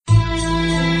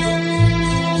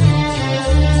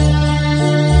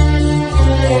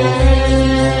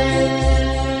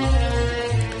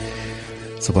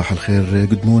Sabah al-Khair,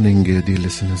 good morning dear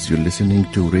listeners. You're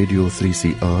listening to Radio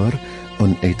 3CR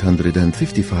on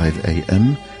 855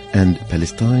 AM and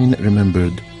Palestine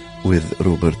Remembered with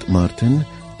Robert Martin,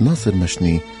 Nasser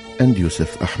Mashni and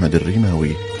Yusuf Ahmed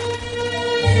al-Rimawi.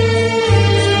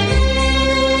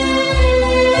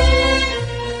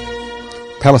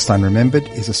 Palestine Remembered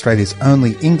is Australia's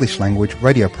only English language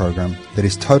radio program that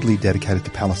is totally dedicated to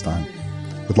Palestine.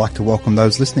 We'd like to welcome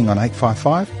those listening on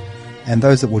 855 and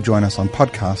those that will join us on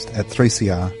podcast at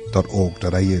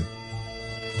 3cr.org.au.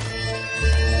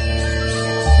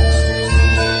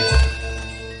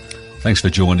 Thanks for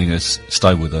joining us.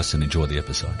 Stay with us and enjoy the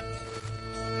episode.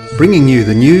 Bringing you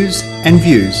the news and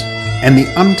views and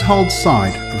the untold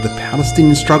side of the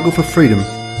Palestinian struggle for freedom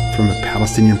from a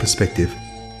Palestinian perspective.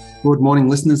 Good morning,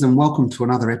 listeners, and welcome to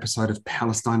another episode of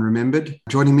Palestine Remembered.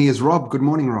 Joining me is Rob. Good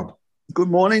morning, Rob. Good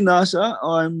morning, Nasser.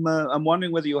 I'm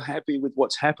wondering whether you're happy with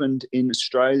what's happened in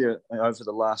Australia over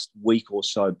the last week or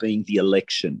so, being the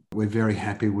election. We're very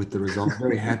happy with the result.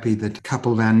 Very happy that a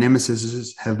couple of our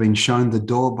nemesis have been shown the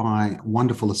door by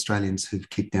wonderful Australians who've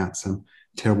kicked out some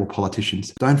terrible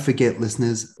politicians. Don't forget,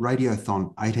 listeners,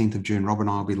 Radiothon, 18th of June. Rob and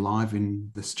I will be live in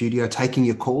the studio taking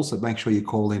your calls, so make sure you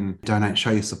call in, donate, show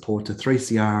your support to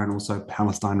 3CR and also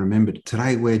Palestine Remembered.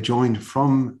 Today, we're joined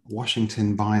from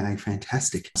Washington by a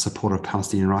fantastic supporter of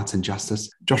Palestinian rights and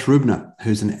justice, Josh Rubner,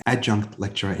 who's an adjunct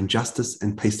lecturer in justice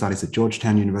and peace studies at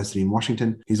Georgetown University in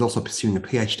Washington. He's also pursuing a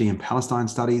PhD in Palestine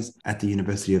studies at the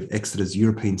University of Exeter's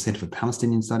European Centre for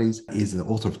Palestinian Studies. He's the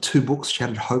author of two books,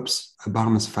 Shattered Hopes,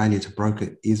 Obama's Failure to Broker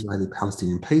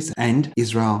Israeli-Palestinian Peace, and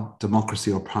Israel,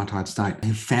 Democracy or Apartheid State.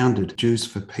 He founded Jews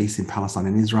for Peace in Palestine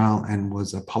and Israel and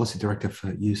was a policy director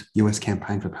for US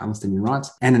Campaign for Palestinian Rights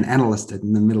and an analyst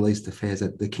in the Middle East affairs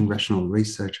at the Congressional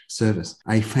Research Service.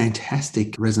 A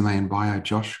fantastic resume and bio,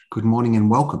 Josh. Good morning and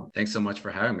welcome. Thanks so much for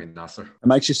having me, Nasser. It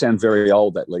makes you sound very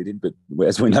old, that lead-in, but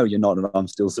as we know, you're not, and I'm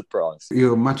still surprised.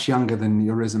 You're much younger than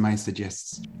your resume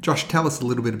suggests. Josh, tell us a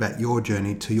little bit about your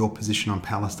journey to your position on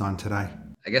Palestine today.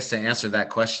 I guess to answer that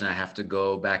question, I have to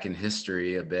go back in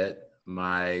history a bit.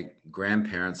 My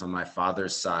grandparents on my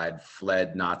father's side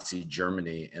fled Nazi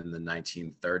Germany in the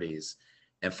 1930s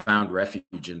and found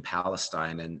refuge in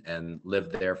Palestine and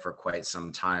lived there for quite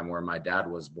some time, where my dad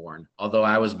was born. Although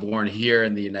I was born here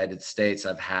in the United States,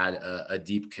 I've had a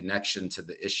deep connection to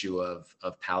the issue of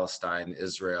Palestine,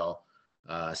 Israel,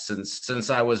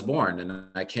 since I was born. And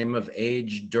I came of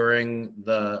age during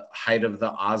the height of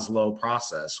the Oslo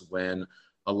process, when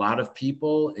a lot of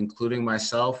people, including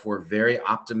myself, were very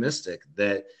optimistic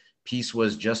that peace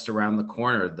was just around the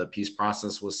corner. The peace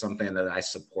process was something that I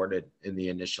supported in the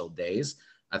initial days.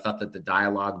 I thought that the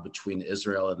dialogue between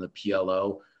Israel and the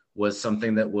PLO was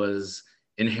something that was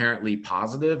inherently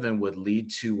positive and would lead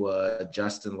to a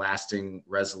just and lasting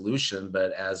resolution.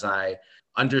 But as I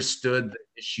understood the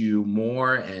issue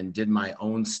more and did my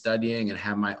own studying and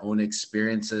had my own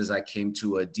experiences, I came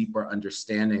to a deeper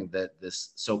understanding that this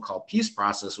so-called peace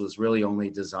process was really only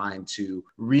designed to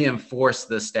reinforce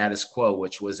the status quo,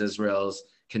 which was Israel's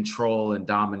control and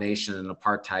domination and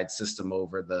apartheid system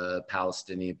over the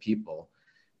Palestinian people.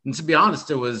 And to be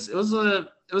honest, it was a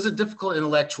difficult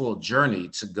intellectual journey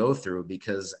to go through,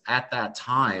 because at that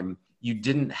time you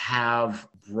didn't have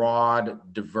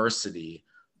broad diversity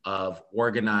of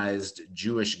organized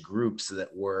Jewish groups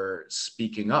that were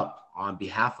speaking up on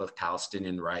behalf of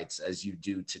Palestinian rights as you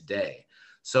do today.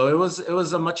 So it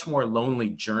was a much more lonely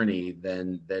journey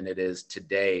than it is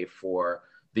today for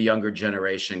the younger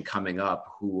generation coming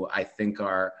up, who I think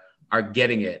are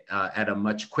getting it at a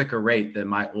much quicker rate than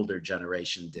my older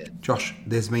generation did. Josh,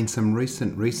 there's been some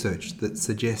recent research that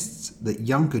suggests that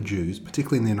younger Jews,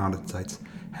 particularly in the United States,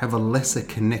 have a lesser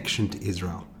connection to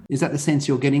Israel. Is that the sense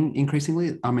you're getting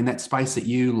increasingly? I mean, that space that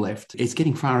you left, it's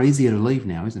getting far easier to leave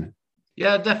now, isn't it?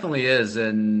 Yeah, it definitely is.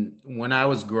 And when I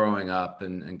was growing up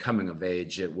and coming of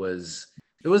age, it was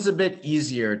a bit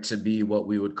easier to be what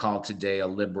we would call today a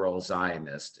liberal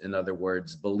Zionist. In other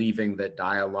words, believing that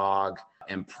dialogue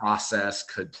and process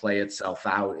could play itself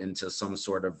out into some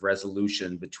sort of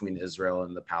resolution between Israel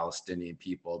and the Palestinian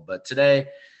people. But today,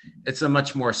 it's a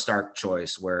much more stark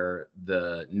choice, where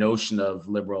the notion of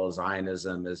liberal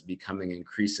Zionism is becoming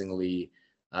increasingly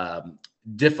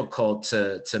difficult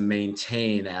to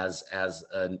maintain as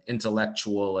an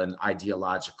intellectual and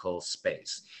ideological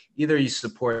space. Either you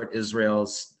support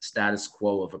Israel's status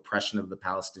quo of oppression of the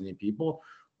Palestinian people,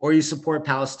 or you support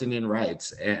Palestinian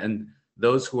rights. And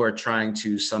those who are trying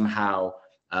to somehow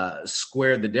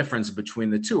square the difference between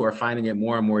the two are finding it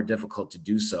more and more difficult to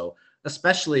do so,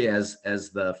 especially as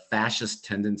the fascist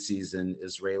tendencies in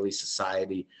Israeli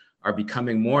society are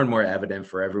becoming more and more evident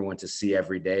for everyone to see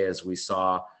every day, as we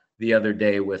saw the other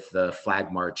day with the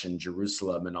flag march in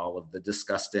Jerusalem and all of the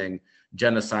disgusting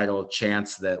genocidal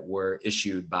chants that were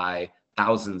issued by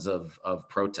thousands of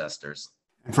protesters.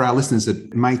 And for our listeners,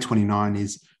 May 29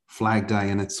 is Flag Day,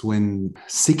 and it's when,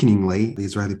 sickeningly, the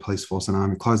Israeli police force and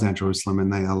army close down Jerusalem,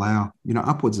 and they allow,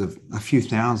 upwards of a few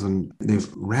thousand, they're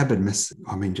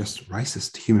just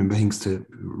racist human beings to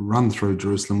run through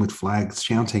Jerusalem with flags,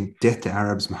 shouting death to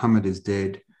Arabs, Muhammad is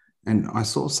dead. And I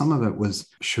saw some of it was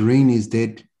Shireen is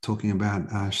dead, talking about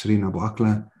Shireen Abu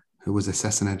Akleh, who was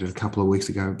assassinated a couple of weeks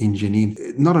ago in Jenin.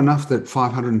 Not enough that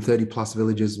 530 plus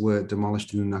villages were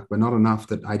demolished in the Nakba, not enough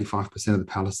that 85% of the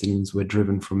Palestinians were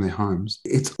driven from their homes.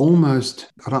 It's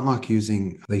almost, I don't like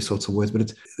using these sorts of words,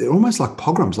 but they're almost like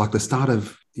pogroms, like the start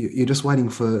of, you're just waiting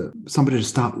for somebody to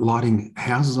start lighting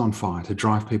houses on fire to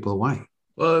drive people away.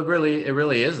 Well, it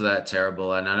really is that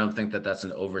terrible. And I don't think that that's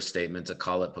an overstatement to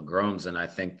call it pogroms. And I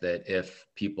think that if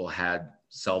people had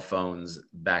cell phones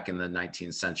back in the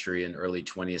 19th century and early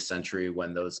 20th century,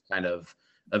 when those kind of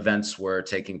events were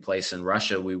taking place in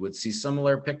Russia, we would see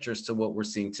similar pictures to what we're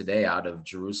seeing today out of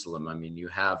Jerusalem. I mean, you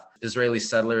have Israeli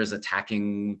settlers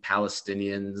attacking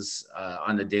Palestinians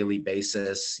on a daily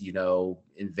basis,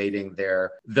 invading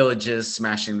their villages,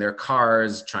 smashing their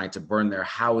cars, trying to burn their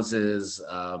houses,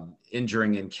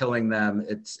 injuring and killing them.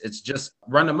 It's just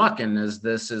run amok. And as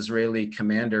this Israeli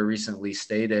commander recently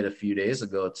stated a few days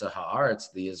ago to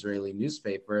Haaretz, the Israeli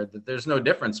newspaper, that there's no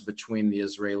difference between the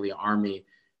Israeli army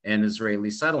and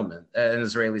Israeli settlers,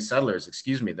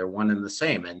 they're one and the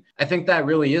same. And I think that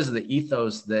really is the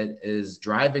ethos that is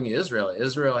driving Israel.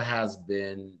 Israel has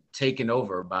been taken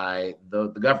over by the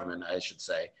government, I should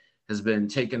say, has been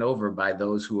taken over by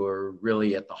those who are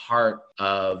really at the heart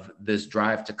of this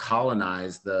drive to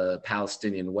colonize the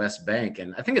Palestinian West Bank.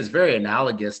 And I think it's very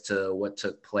analogous to what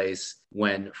took place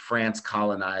when France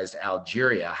colonized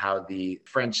Algeria, how the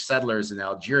French settlers in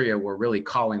Algeria were really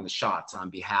calling the shots on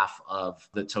behalf of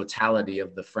the totality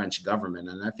of the French government.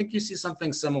 And I think you see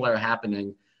something similar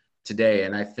happening today.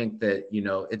 And I think that,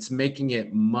 it's making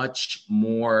it much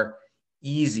more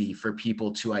easy for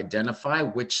people to identify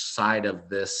which side of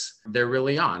this they're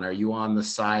really on. Are you on the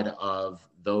side of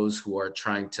those who are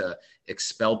trying to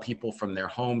expel people from their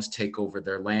homes, take over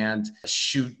their land,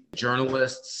 shoot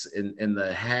journalists in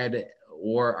the head?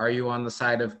 Or are you on the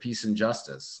side of peace and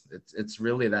justice? It's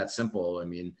really that simple. I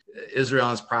mean, Israel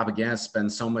and its propaganda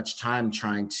spend so much time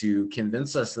trying to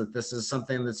convince us that this is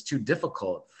something that's too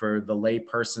difficult for the lay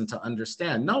person to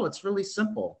understand. No, it's really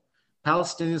simple.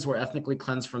 Palestinians were ethnically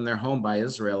cleansed from their home by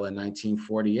Israel in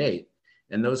 1948,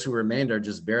 and those who remained are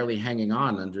just barely hanging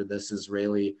on under this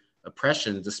Israeli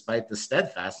oppression, despite the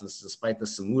steadfastness, despite the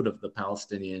samud of the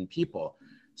Palestinian people.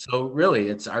 So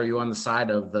really, are you on the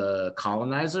side of the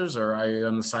colonizers or are you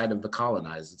on the side of the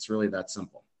colonized? It's really that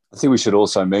simple. I think we should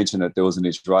also mention that there was an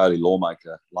Israeli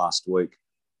lawmaker last week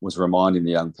was reminding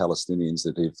the young Palestinians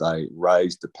that if they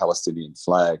raised the Palestinian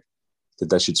flag, that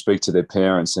they should speak to their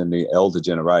parents and the elder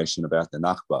generation about the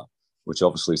Nakba, which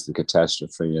obviously is the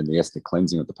catastrophe and the ethnic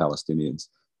cleansing of the Palestinians.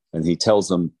 And he tells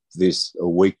them this a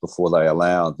week before they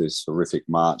allow this horrific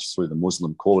march through the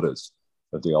Muslim quarters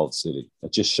of the old city.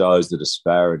 It just shows the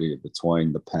disparity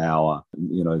between the power,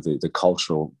 the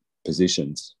cultural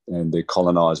positions, and the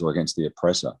colonizer against the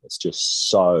oppressor. It's just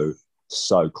so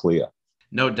clear.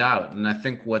 No doubt. And I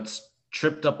think what's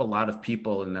tripped up a lot of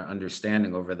people in their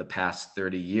understanding over the past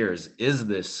 30 years is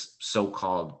this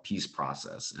so-called peace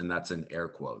process, and that's in air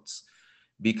quotes,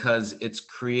 because it's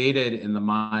created in the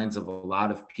minds of a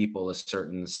lot of people a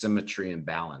certain symmetry and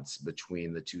balance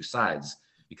between the two sides,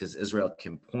 because Israel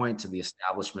can point to the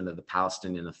establishment of the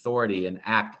Palestinian Authority and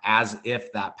act as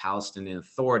if that Palestinian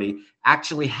Authority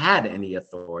actually had any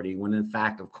authority, when in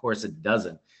fact, of course, it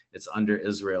doesn't. It's under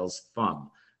Israel's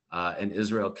thumb. And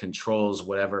Israel controls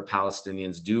whatever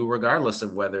Palestinians do, regardless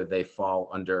of whether they fall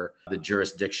under the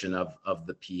jurisdiction of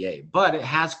the PA. But it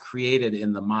has created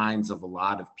in the minds of a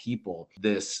lot of people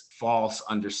this false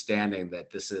understanding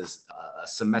that this is a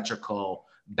symmetrical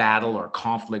battle or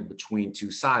conflict between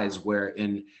two sides, where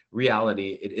in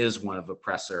reality, it is one of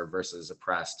oppressor versus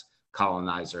oppressed,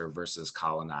 colonizer versus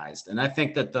colonized. And I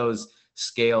think that those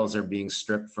scales are being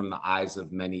stripped from the eyes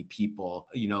of many people,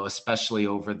 especially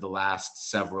over the last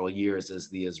several years, as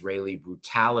the Israeli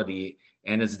brutality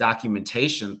and its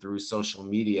documentation through social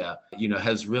media,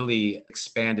 has really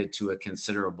expanded to a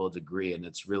considerable degree. And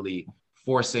it's really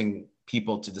forcing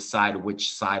people to decide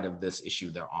which side of this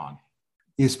issue they're on.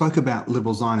 You spoke about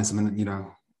liberal Zionism, and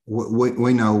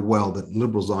We know well that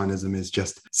liberal Zionism is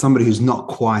just somebody who's not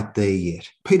quite there yet.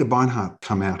 Peter Beinart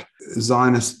come out,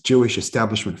 Zionist Jewish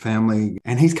establishment family,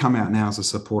 and he's come out now as a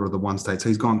supporter of the one state. So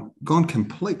he's gone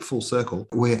complete full circle.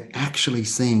 We're actually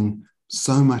seeing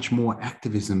so much more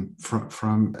activism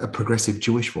from a progressive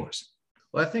Jewish voice.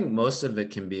 Well, I think most of it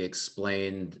can be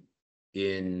explained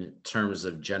in terms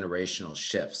of generational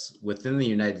shifts. Within the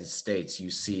United States, you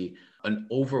see an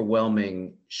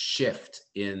overwhelming shift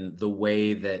in the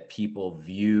way that people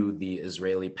view the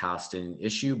Israeli-Palestinian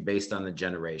issue based on the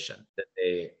generation that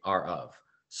they are of.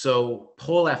 So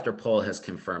poll after poll has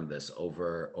confirmed this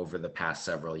over the past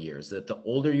several years, that the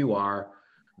older you are,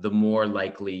 the more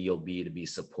likely you'll be to be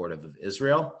supportive of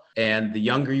Israel. And the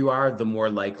younger you are, the more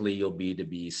likely you'll be to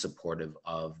be supportive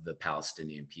of the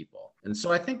Palestinian people. And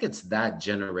so I think it's that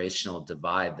generational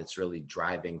divide that's really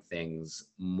driving things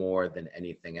more than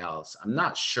anything else. I'm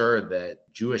not sure that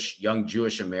young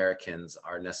Jewish Americans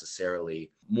are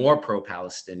necessarily more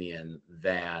pro-Palestinian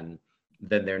than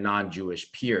their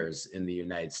non-Jewish peers in the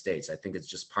United States. I think it's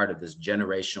just part of this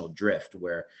generational drift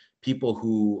where people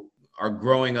who are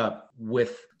growing up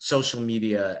with social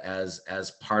media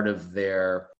as part of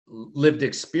their lived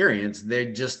experience, they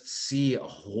just see a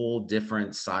whole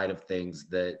different side of things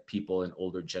that people in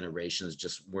older generations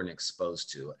just weren't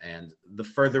exposed to. And the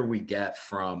further we get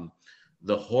from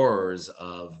the horrors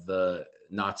of the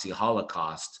Nazi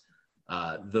Holocaust,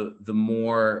 the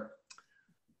more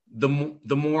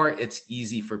it's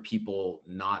easy for people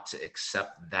not to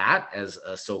accept that as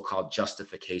a so-called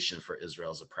justification for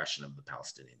Israel's oppression of the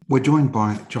Palestinians. We're joined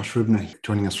by Josh Rubner,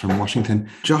 joining us from Washington.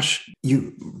 Josh,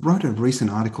 you wrote a recent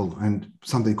article and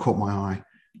something caught my eye.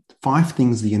 5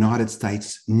 things the United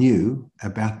States knew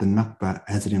about the Nakba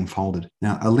as it unfolded.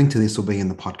 Now, a link to this will be in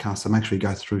the podcast, so make sure you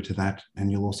go through to that, and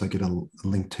you'll also get a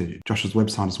link to Josh's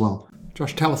website as well.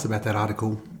 Josh, tell us about that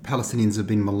article. Palestinians have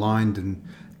been maligned and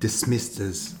dismissed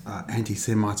as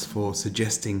anti-Semites for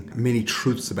suggesting many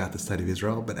truths about the state of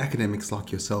Israel, but academics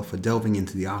like yourself are delving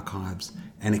into the archives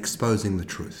and exposing the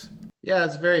truth. Yeah,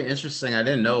 it's very interesting. I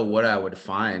didn't know what I would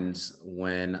find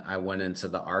when I went into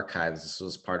the archives. This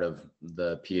was part of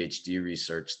the PhD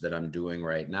research that I'm doing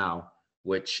right now,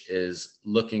 which is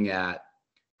looking at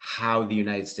how the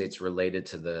United States related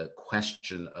to the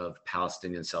question of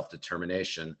Palestinian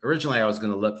self-determination. Originally, I was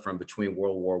going to look from between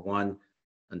World War I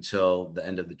until the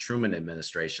end of the Truman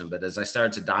administration. But as I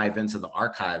started to dive into the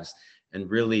archives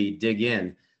and really dig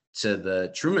in to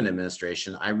the Truman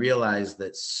administration, I realized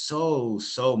that so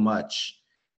much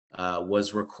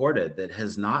was recorded that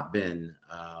has not been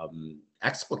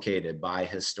explicated by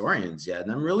historians yet.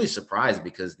 And I'm really surprised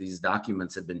because these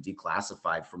documents have been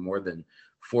declassified for more than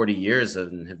 40 years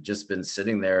and have just been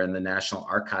sitting there in the National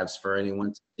Archives for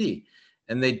anyone to see.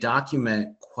 And they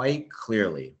document quite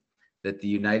clearly that the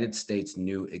United States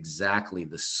knew exactly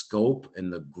the scope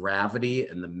and the gravity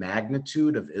and the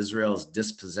magnitude of Israel's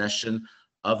dispossession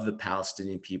of the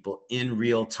Palestinian people in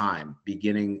real time,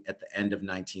 beginning at the end of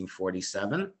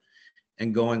 1947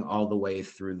 and going all the way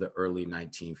through the early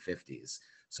 1950s.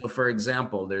 So for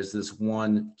example, there's this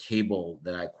one cable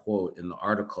that I quote in the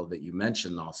article that you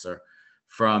mentioned, Nasser,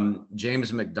 from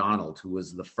James McDonald, who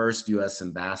was the first US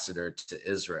ambassador to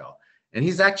Israel. And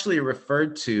he's actually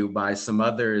referred to by some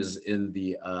others in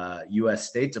the US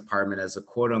State Department as a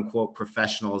quote unquote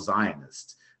professional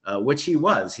Zionist, which he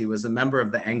was. He was a member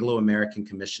of the Anglo-American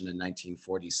Commission in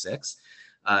 1946.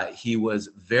 He was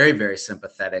very, very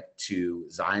sympathetic to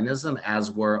Zionism, as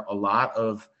were a lot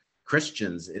of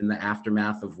Christians in the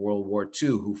aftermath of World War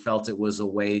II who felt it was a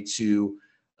way to,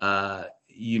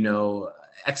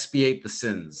 expiate the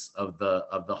sins of the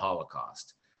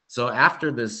Holocaust. So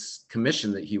after this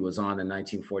commission that he was on in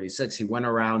 1946, he went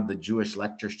around the Jewish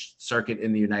lecture circuit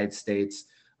in the United States,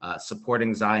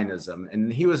 supporting Zionism,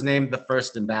 and he was named the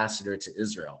first ambassador to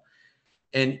Israel.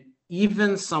 And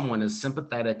even someone as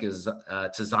sympathetic as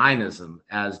to Zionism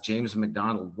as James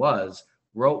McDonald was,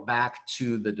 wrote back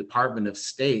to the Department of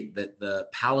State that the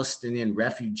Palestinian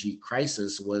refugee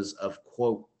crisis was of,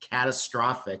 quote,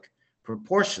 catastrophic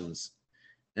proportions.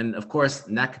 And of course,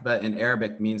 Nakba in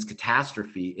Arabic means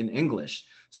catastrophe in English.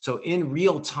 So in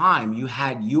real time, you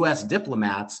had US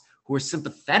diplomats who were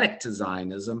sympathetic to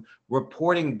Zionism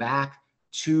reporting back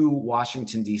to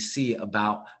Washington, D.C.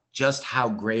 about just how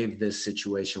grave this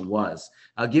situation was.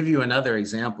 I'll give you another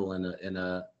example in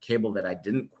a cable that I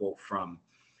didn't quote from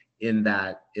in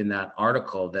that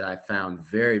article that I found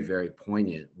very, very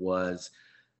poignant was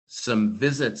some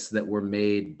visits that were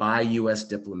made by US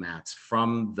diplomats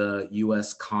from the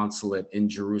US consulate in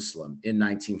Jerusalem in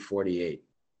 1948.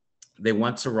 They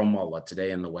went to Ramallah,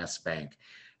 today in the West Bank,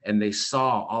 and they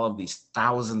saw all of these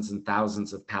thousands and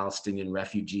thousands of Palestinian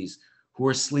refugees who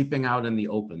were sleeping out in the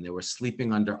open. They were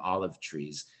sleeping under olive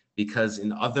trees, because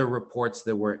in other reports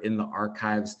that were in the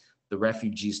archives, the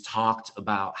refugees talked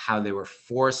about how they were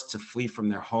forced to flee from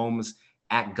their homes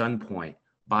at gunpoint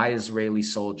by Israeli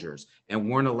soldiers and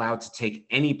weren't allowed to take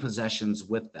any possessions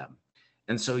with them.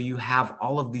 And so you have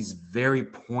all of these very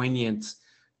poignant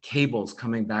cables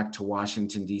coming back to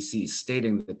Washington, D.C.,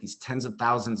 stating that these tens of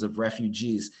thousands of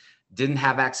refugees didn't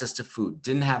have access to food,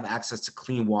 didn't have access to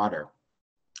clean water,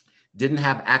 didn't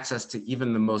have access to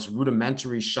even the most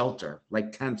rudimentary shelter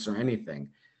like tents or anything,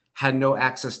 had no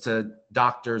access to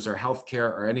doctors or healthcare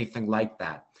or anything like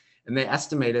that. And they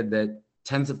estimated that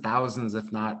tens of thousands,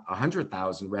 if not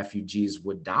 100,000 refugees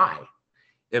would die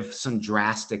if some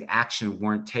drastic action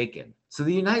weren't taken. So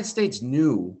the United States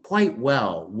knew quite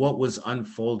well what was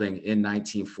unfolding in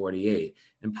 1948.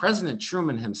 And President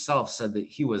Truman himself said that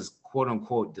he was, quote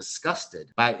unquote,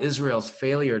 disgusted by Israel's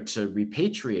failure to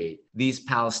repatriate these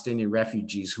Palestinian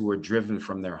refugees who were driven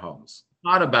from their homes.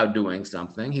 Thought about doing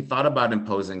something. He thought about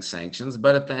imposing sanctions,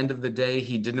 but at the end of the day,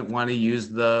 he didn't want to use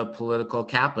the political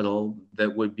capital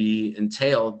that would be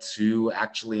entailed to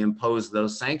actually impose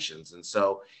those sanctions. And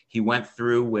so he went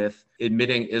through with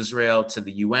admitting Israel to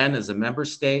the UN as a member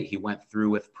state. He went through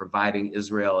with providing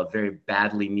Israel a very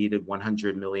badly needed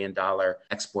 $100 million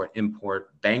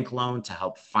export-import bank loan to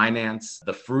help finance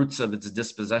the fruits of its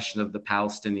dispossession of the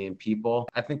Palestinian people.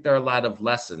 I think there are a lot of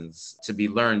lessons to be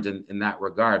learned in that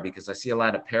regard, because I see a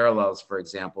lot of parallels, for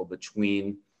example,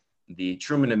 between the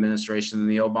Truman administration and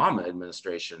the Obama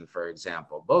administration, for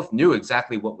example. Both knew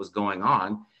exactly what was going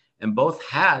on, and both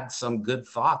had some good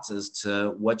thoughts as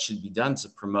to what should be done to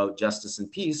promote justice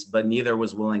and peace, but neither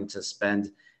was willing to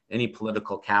spend any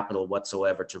political capital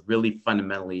whatsoever to really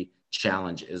fundamentally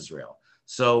challenge Israel.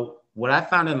 So what I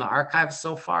found in the archives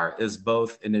so far is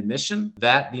both an admission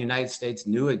that the United States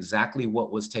knew exactly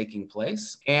what was taking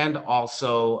place, and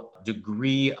also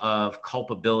degree of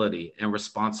culpability and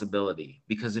responsibility.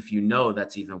 Because if you know,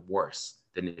 that's even worse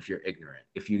than if you're ignorant.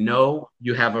 If you know,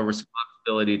 you have a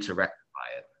responsibility to rectify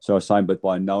it. So I was saying, but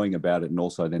by knowing about it and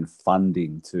also then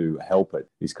funding to help it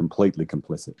is completely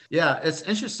complicit. Yeah, it's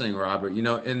interesting, Robert. You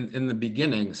know, in the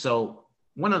beginning, so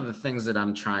one of the things that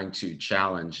I'm trying to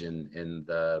challenge in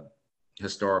the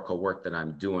historical work that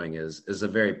I'm doing is a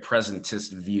very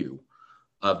presentist view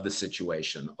of the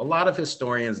situation. A lot of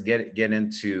historians get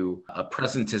into a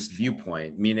presentist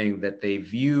viewpoint, meaning that they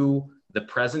view the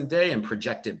present day and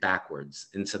project it backwards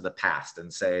into the past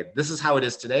and say, this is how it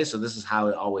is today, so this is how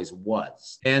it always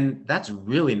was. And that's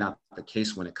really not the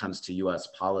case when it comes to US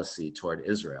policy toward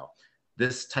Israel.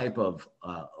 This type of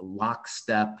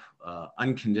lockstep,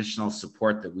 unconditional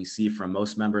support that we see from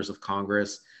most members of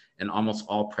Congress and almost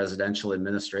all presidential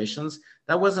administrations,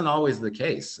 that wasn't always the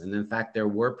case. And in fact, there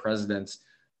were presidents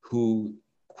who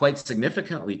quite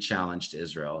significantly challenged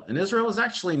Israel. And Israel was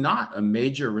actually not a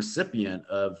major recipient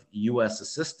of US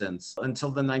assistance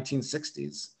until the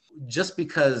 1960s. Just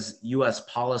because US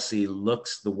policy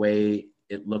looks the way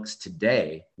it looks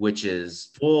today, which is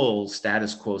full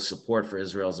status quo support for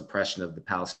Israel's oppression of the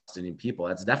Palestinian people,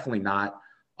 that's definitely not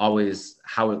always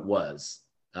how it was,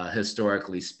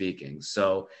 historically speaking.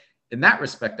 So in that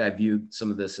respect, I view some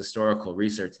of this historical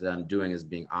research that I'm doing as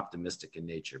being optimistic in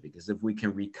nature, because if we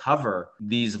can recover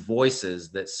these voices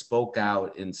that spoke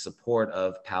out in support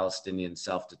of Palestinian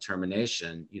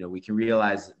self-determination, you know, we can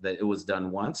realize that it was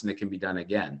done once and it can be done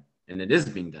again. And it is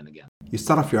being done again. You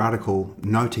start off your article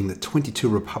noting that 22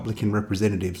 Republican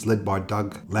representatives led by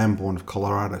Doug Lamborn of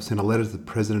Colorado sent a letter to the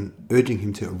president urging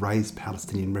him to erase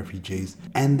Palestinian refugees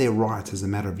and their rights as a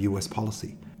matter of US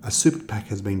policy. A super PAC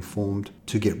has been formed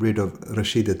to get rid of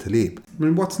Rashida Tlaib. I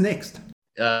mean, what's next?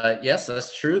 Yes,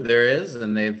 that's true. There is,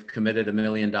 and they've committed $1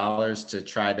 million to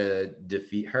try to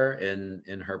defeat her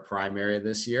in her primary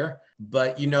this year.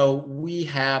 But, you know, we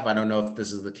have, I don't know if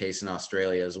this is the case in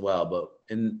Australia as well, but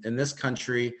in this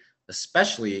country,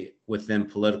 especially within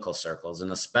political circles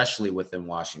and especially within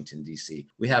Washington, D.C.,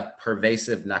 we have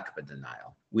pervasive Nakba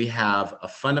denial. We have a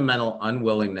fundamental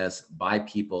unwillingness by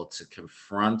people to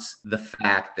confront the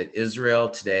fact that Israel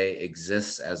today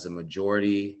exists as a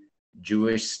majority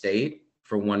Jewish state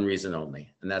for one reason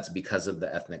only, and that's because of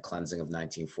the ethnic cleansing of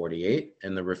 1948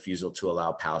 and the refusal to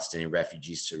allow Palestinian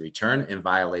refugees to return in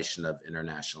violation of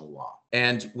international law.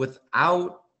 And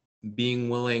without being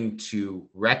willing to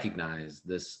recognize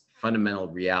this fundamental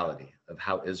reality of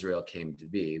how Israel came to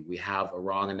be, we have a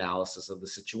wrong analysis of the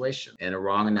situation. And a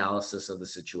wrong analysis of the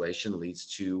situation leads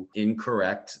to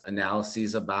incorrect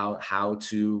analyses about how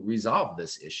to resolve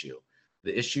this issue.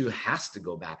 The issue has to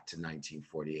go back to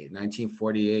 1948.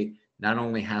 1948 not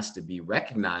only has to be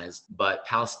recognized, but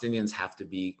Palestinians have to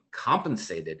be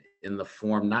compensated in the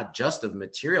form not just of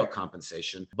material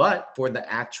compensation, but for the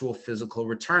actual physical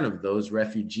return of those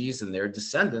refugees and their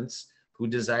descendants who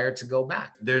desire to go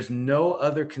back. There's no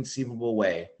other conceivable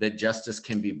way that justice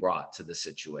can be brought to the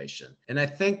situation. And I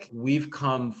think we've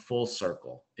come full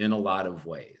circle in a lot of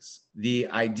ways. The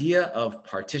idea of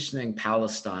partitioning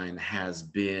Palestine has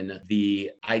been the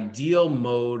ideal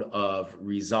mode of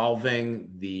resolving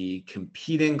the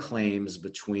competing claims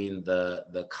between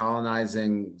the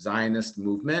colonizing Zionist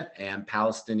movement and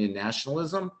Palestinian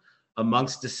nationalism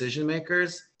amongst decision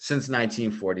makers since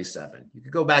 1947. You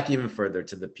could go back even further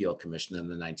to the Peel Commission in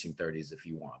the 1930s if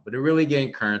you want, but it really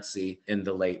gained currency in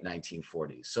the late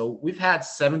 1940s. So we've had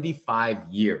 75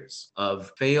 years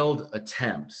of failed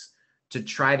attempts to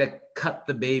try to cut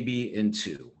the baby in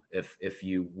two, if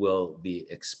you will, the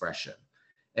expression.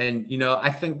 And,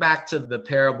 I think back to the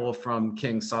parable from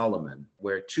King Solomon,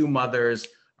 where two mothers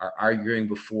are arguing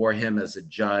before him as a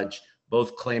judge,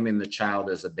 both claiming the child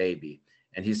as a baby.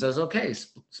 And he says, okay,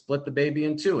 split the baby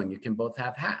in two and you can both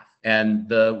have half. And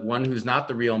the one who's not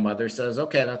the real mother says,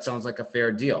 okay, that sounds like a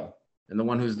fair deal. And the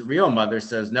one who's the real mother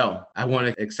says, no, I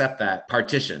want to accept that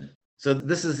partition. So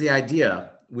this is the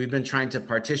idea. We've been trying to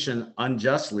partition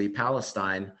unjustly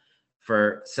Palestine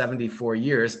for 74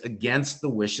 years against the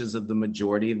wishes of the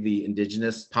majority of the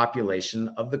indigenous population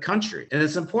of the country. And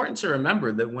it's important to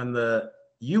remember that when the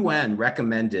UN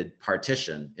recommended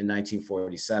partition in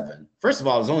 1947. First of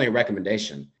all, it was only a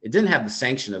recommendation. It didn't have the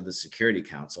sanction of the Security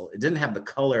Council. It didn't have the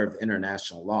color of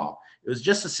international law. It was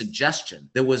just a suggestion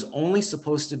that was only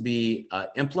supposed to be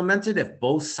implemented if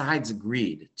both sides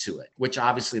agreed to it, which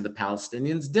obviously the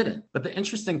Palestinians didn't. But the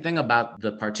interesting thing about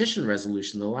the partition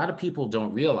resolution that a lot of people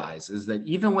don't realize is that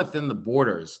even within the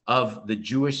borders of the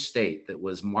Jewish state that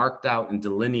was marked out and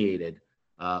delineated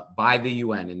by the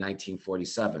UN in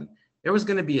 1947, there was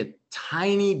going to be a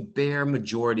tiny, bare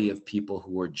majority of people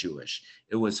who were Jewish.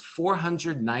 It was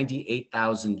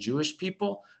 498,000 Jewish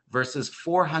people versus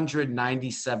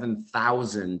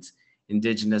 497,000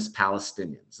 indigenous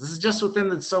Palestinians. This is just within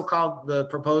the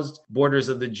proposed borders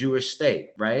of the Jewish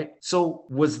state, right? So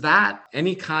was that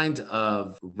any kind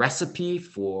of recipe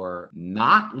for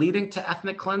not leading to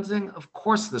ethnic cleansing? Of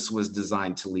course, this was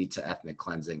designed to lead to ethnic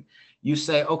cleansing. You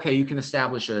say, okay, you can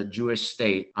establish a Jewish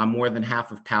state on more than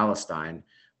half of Palestine,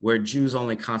 where Jews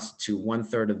only constitute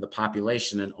 1/3 of the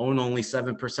population and own only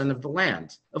 7% of the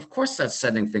land. Of course, that's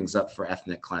setting things up for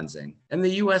ethnic cleansing. And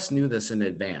the US knew this in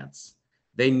advance.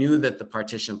 They knew that the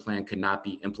partition plan could not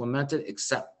be implemented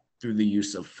except through the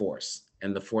use of force.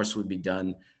 And the force would be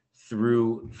done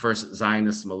through first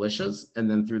Zionist militias and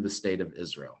then through the state of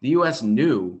Israel. The US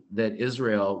knew that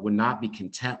Israel would not be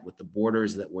content with the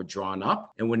borders that were drawn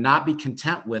up and would not be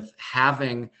content with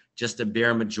having just a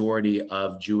bare majority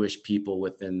of Jewish people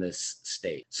within this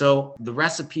state. So the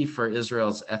recipe for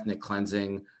Israel's ethnic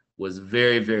cleansing was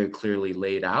very, very clearly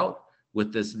laid out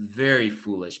with this very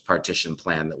foolish partition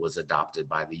plan that was adopted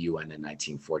by the UN in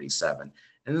 1947.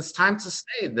 And it's time to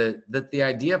say that the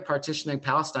idea of partitioning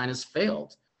Palestine has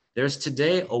failed. There's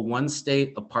today a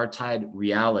one-state apartheid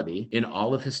reality in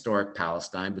all of historic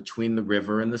Palestine between the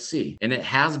river and the sea. And it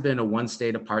has been a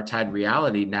one-state apartheid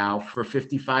reality now for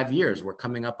 55 years. We're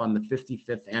coming up on the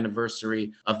 55th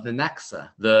anniversary of the Nakba,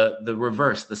 the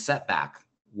reverse, the setback,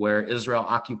 where Israel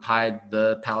occupied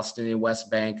the Palestinian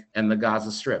West Bank and the Gaza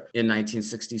Strip in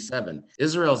 1967.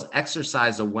 Israel's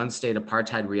exercised a one-state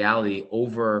apartheid reality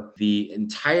over the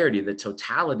entirety, the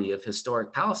totality of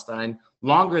historic Palestine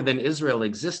longer than Israel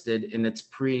existed in its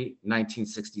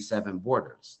pre-1967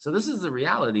 borders. So this is the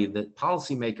reality that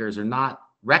policymakers are not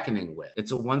reckoning with.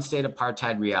 It's a one-state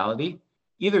apartheid reality.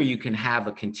 Either you can have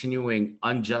a continuing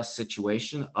unjust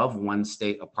situation of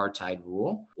one-state apartheid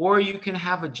rule, or you can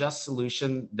have a just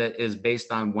solution that is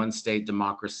based on one-state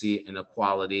democracy and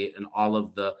equality and all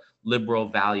of the liberal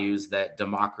values that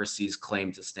democracies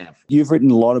claim to stand for. You've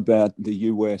written a lot about the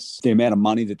US, the amount of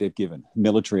money that they've given,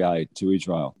 military aid to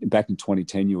Israel. Back in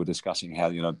 2010, you were discussing how,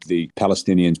 the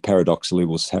Palestinians paradoxically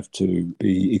will have to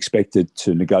be expected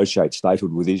to negotiate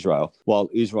statehood with Israel,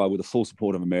 while Israel, with the full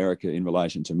support of America in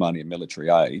relation to money and military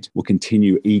aid, will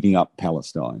continue eating up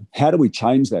Palestine. How do we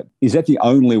change that? Is that the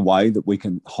only way that we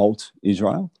can halt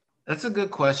Israel? That's a good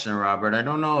question, Robert. I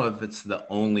don't know if it's the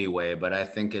only way, but I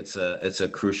think it's a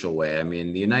crucial way. I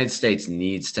mean, the United States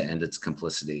needs to end its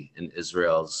complicity in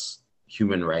Israel's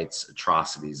human rights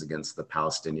atrocities against the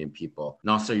Palestinian people.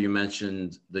 Nasser, you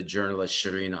mentioned the journalist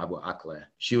Shireen Abu Akleh.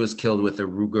 She was killed with a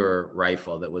Ruger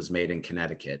rifle that was made in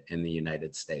Connecticut in the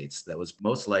United States that was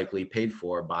most likely paid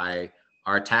for by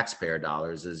our taxpayer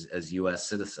dollars as U.S.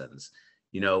 citizens.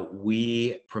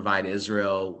 We provide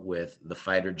Israel with the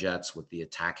fighter jets, with the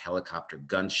attack helicopter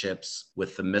gunships,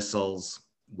 with the missiles,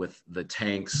 with the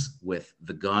tanks, with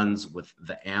the guns, with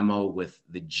the ammo, with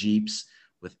the jeeps,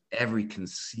 with every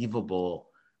conceivable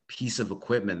piece of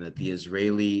equipment that the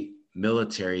Israeli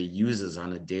military uses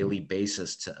on a daily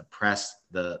basis to oppress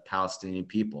the Palestinian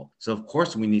people. So of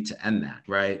course we need to end that,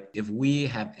 right? If we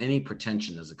have any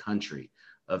pretension as a country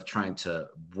of trying to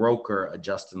broker a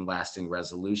just and lasting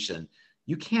resolution,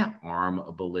 you can't arm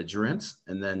a belligerent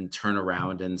and then turn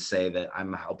around and say that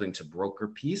I'm helping to broker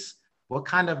peace. What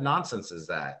kind of nonsense is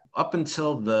that? Up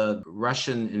until the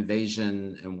Russian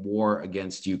invasion and war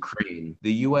against Ukraine,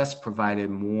 the US provided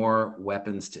more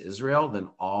weapons to Israel than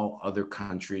all other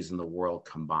countries in the world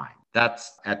combined. That's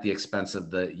at the expense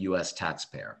of the US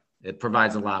taxpayer. It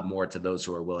provides a lot more to those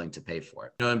who are willing to pay for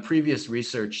it. In previous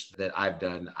research that I've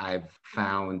done, I've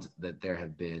found that there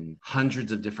have been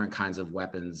hundreds of different kinds of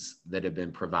weapons that have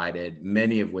been provided,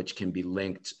 many of which can be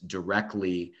linked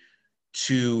directly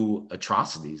to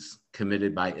atrocities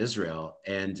committed by Israel.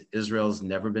 And Israel's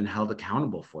never been held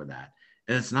accountable for that.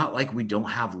 And it's not like we don't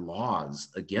have laws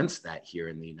against that here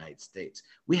in the United States.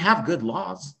 We have good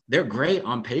laws. They're great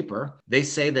on paper. They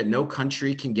say that no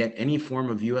country can get any form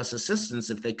of US assistance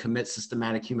if they commit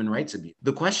systematic human rights abuse.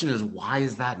 The question is, why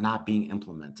is that not being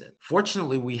implemented?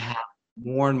 Fortunately, we have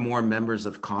more and more members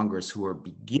of Congress who are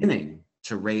beginning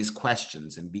to raise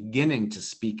questions and beginning to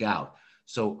speak out.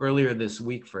 So earlier this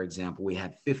week, for example, we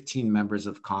had 15 members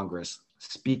of Congress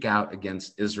speak out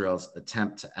against Israel's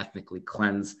attempt to ethnically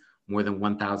cleanse more than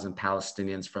 1,000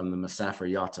 Palestinians from the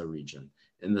Masafer Yatta region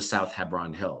in the South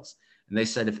Hebron Hills. And they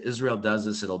said, if Israel does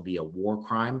this, it'll be a war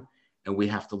crime. And we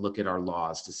have to look at our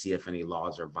laws to see if any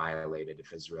laws are violated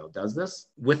if Israel does this,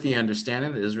 with the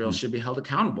understanding that Israel should be held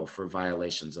accountable for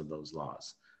violations of those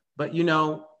laws. But,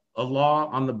 a law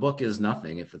on the book is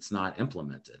nothing if it's not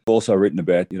implemented. Also written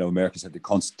about, Americans have the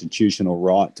constitutional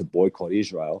right to boycott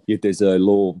Israel, yet there's a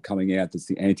law coming out that's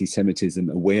the Anti-Semitism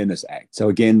Awareness Act. So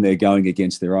again, they're going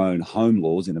against their own home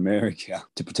laws in America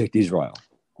to protect Israel.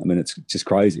 I mean, it's just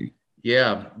crazy.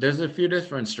 Yeah, there's a few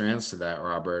different strands to that,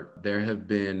 Robert. There have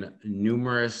been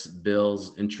numerous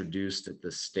bills introduced at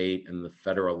the state and the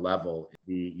federal level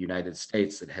in the United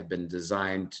States that have been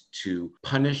designed to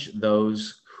punish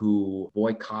those who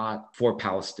boycott for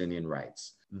Palestinian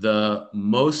rights. The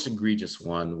most egregious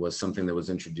one was something that was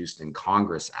introduced in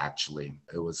Congress, actually.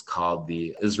 It was called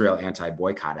the Israel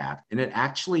Anti-Boycott Act. And it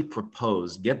actually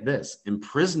proposed, get this,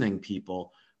 imprisoning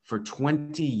people for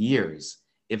 20 years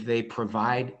if they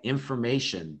provide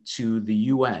information to the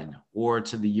UN or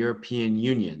to the European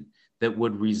Union that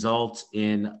would result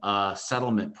in a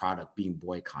settlement product being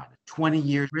boycotted. 20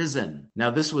 years prison.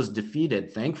 Now, this was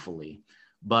defeated, thankfully,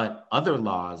 but other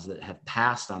laws that have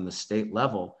passed on the state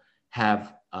level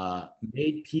have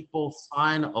made people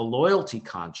sign a loyalty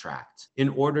contract in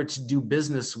order to do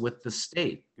business with the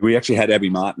state. We actually had Abby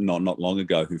Martin on not long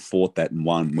ago who fought that and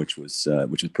won, which was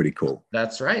pretty cool.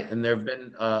 That's right. And there have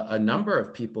been a number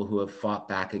of people who have fought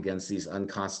back against these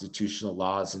unconstitutional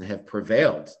laws and have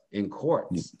prevailed in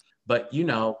courts. But,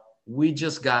 we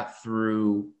just got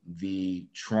through the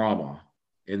trauma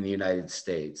in the United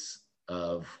States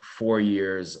of 4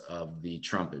 years of the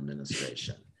Trump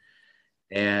administration.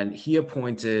 And he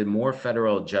appointed more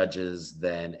federal judges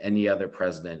than any other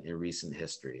president in recent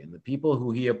history. And the people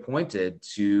who he appointed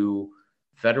to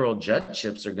federal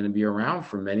judgeships are going to be around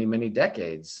for many, many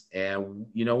decades. And,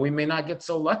 we may not get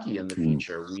so lucky in the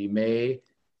future. We may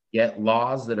get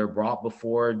laws that are brought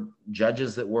before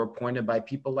judges that were appointed by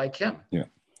people like him. Yeah.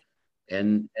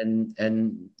 And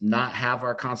not have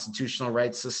our constitutional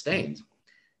rights sustained.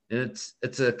 And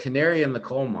it's a canary in the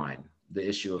coal mine, the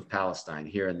issue of Palestine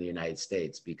here in the United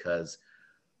States, because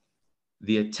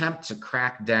the attempt to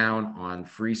crack down on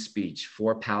free speech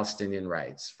for Palestinian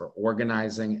rights, for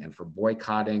organizing and for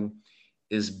boycotting,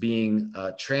 is being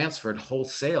transferred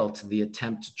wholesale to the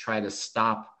attempt to try to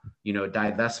stop,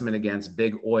 divestment against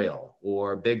big oil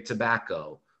or big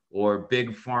tobacco or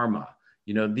big pharma.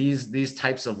 These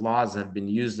types of laws have been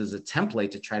used as a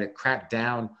template to try to crack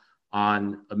down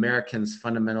on Americans'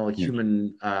 fundamental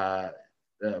human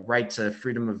right to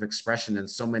freedom of expression in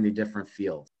so many different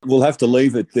fields. We'll have to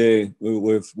leave it there.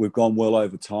 We've gone well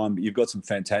over time, but you've got some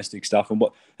fantastic stuff. And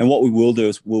what we will do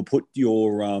is we'll put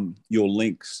your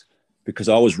links, because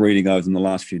I was reading over in the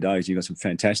last few days. You've got some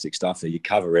fantastic stuff there. You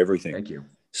cover everything. Thank you.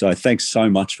 So thanks so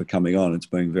much for coming on. It's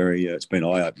been it's been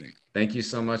eye-opening. Thank you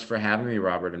so much for having me,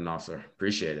 Robert and Nasser.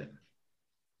 Appreciate it.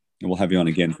 And we'll have you on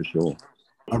again for sure.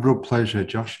 A real pleasure,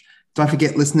 Josh. Don't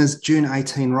forget, listeners, June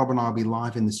 18, Rob and I will be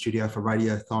live in the studio for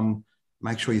Radiothon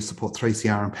Make sure you support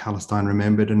 3CR and Palestine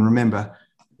Remembered. And remember,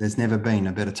 there's never been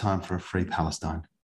a better time for a free Palestine.